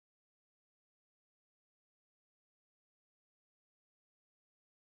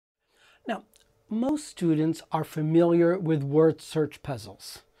Now, most students are familiar with word search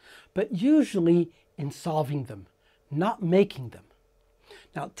puzzles, but usually in solving them, not making them.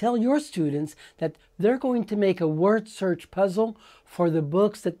 Now, tell your students that they're going to make a word search puzzle for the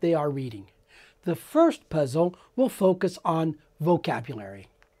books that they are reading. The first puzzle will focus on vocabulary.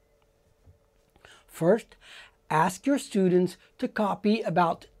 First, ask your students to copy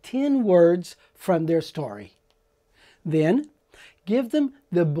about 10 words from their story. Then, give them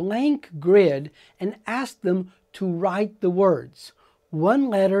the blank grid and ask them to write the words, one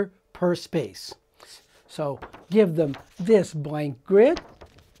letter per space. So give them this blank grid,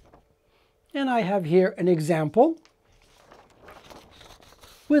 and I have here an example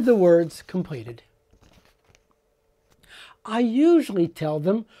with the words completed. I usually tell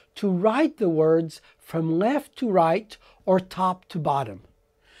them to write the words from left to right or top to bottom.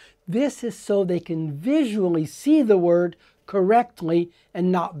 This is so they can visually see the word correctly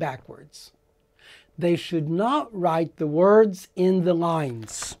and not backwards. They should not write the words in the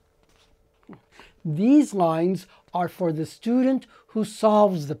lines. These lines are for the student who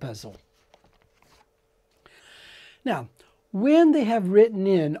solves the puzzle. Now, when they have written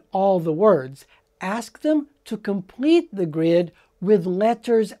in all the words, ask them to complete the grid with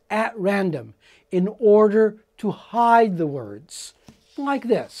letters at random in order to hide the words, like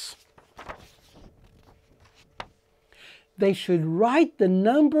this. They should write the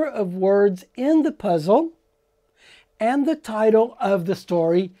number of words in the puzzle and the title of the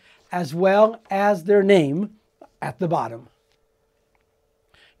story, as well as their name at the bottom.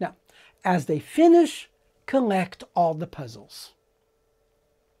 Now, as they finish, collect all the puzzles.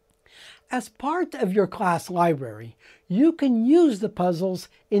 As part of your class library, you can use the puzzles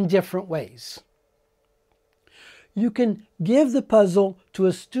in different ways. You can give the puzzle to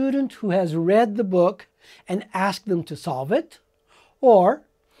a student who has read the book and ask them to solve it, or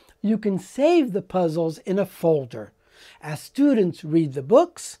you can save the puzzles in a folder. As students read the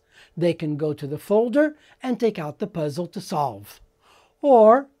books, they can go to the folder and take out the puzzle to solve.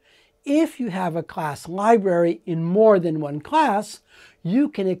 Or, if you have a class library in more than one class, you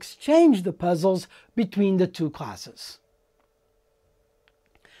can exchange the puzzles between the two classes.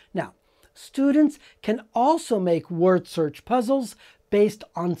 Now, students can also make word search puzzles based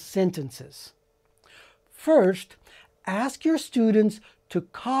on sentences. First, ask your students to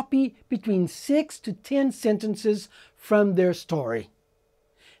copy between 6 to 10 sentences from their story.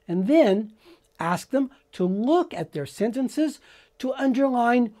 And then ask them to look at their sentences to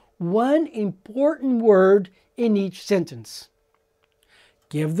underline one important word in each sentence.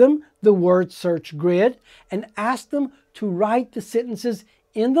 Give them the word search grid and ask them to write the sentences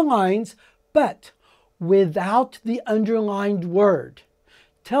in the lines, but without the underlined word.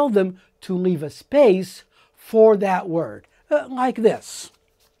 Tell them to leave a space for that word, like this.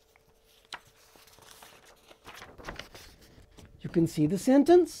 You can see the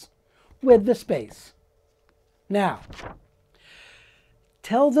sentence with the space. Now,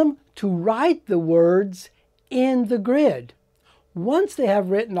 tell them to write the words in the grid. Once they have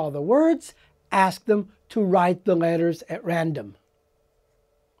written all the words, ask them to write the letters at random.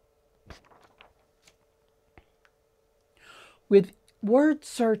 With word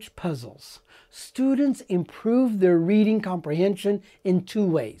search puzzles, students improve their reading comprehension in two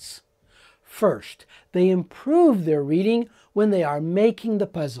ways. First, they improve their reading when they are making the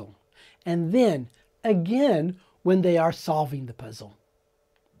puzzle, and then again when they are solving the puzzle.